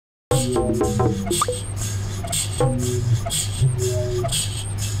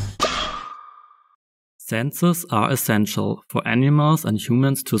Senses are essential for animals and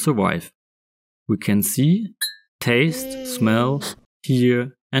humans to survive. We can see, taste, smell,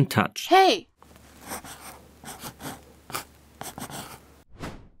 hear, and touch. Hey!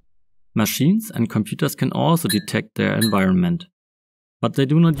 Machines and computers can also detect their environment. But they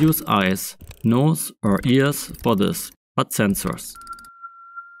do not use eyes, nose, or ears for this, but sensors.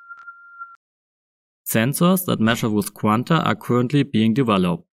 Sensors that measure with Quanta are currently being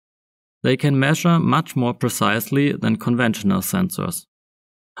developed. They can measure much more precisely than conventional sensors.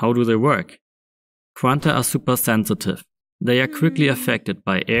 How do they work? Quanta are super sensitive. They are quickly affected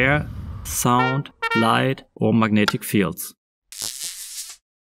by air, sound, light, or magnetic fields.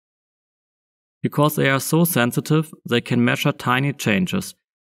 Because they are so sensitive, they can measure tiny changes,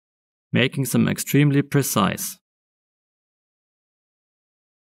 making them extremely precise.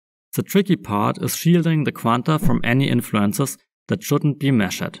 The tricky part is shielding the Quanta from any influences that shouldn't be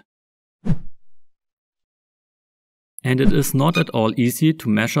measured. And it is not at all easy to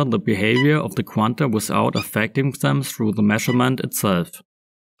measure the behavior of the Quanta without affecting them through the measurement itself.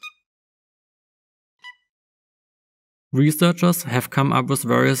 Researchers have come up with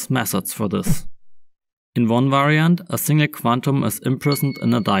various methods for this. In one variant, a single quantum is imprisoned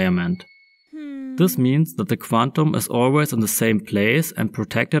in a diamond. This means that the quantum is always in the same place and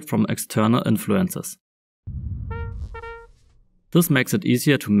protected from external influences. This makes it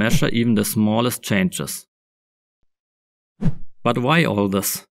easier to measure even the smallest changes. But why all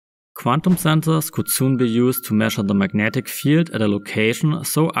this? Quantum sensors could soon be used to measure the magnetic field at a location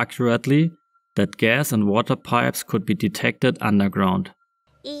so accurately that gas and water pipes could be detected underground.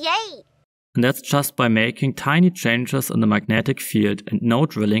 Yay! And that's just by making tiny changes in the magnetic field and no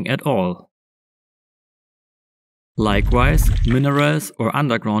drilling at all. Likewise, minerals or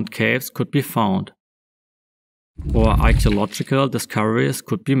underground caves could be found, or archaeological discoveries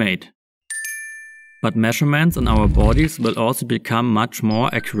could be made. But measurements in our bodies will also become much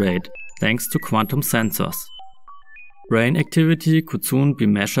more accurate thanks to quantum sensors. Brain activity could soon be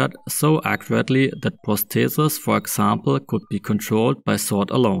measured so accurately that prostheses, for example, could be controlled by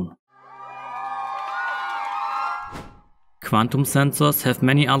thought alone. Quantum sensors have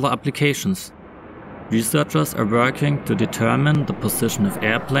many other applications. Researchers are working to determine the position of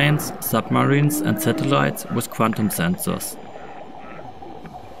airplanes, submarines and satellites with quantum sensors.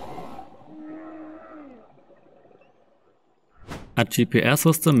 A GPS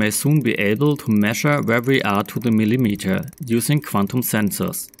system may soon be able to measure where we are to the millimeter using quantum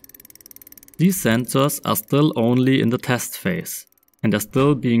sensors. These sensors are still only in the test phase and are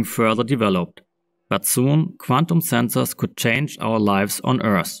still being further developed. But soon, quantum sensors could change our lives on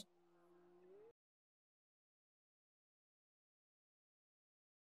Earth.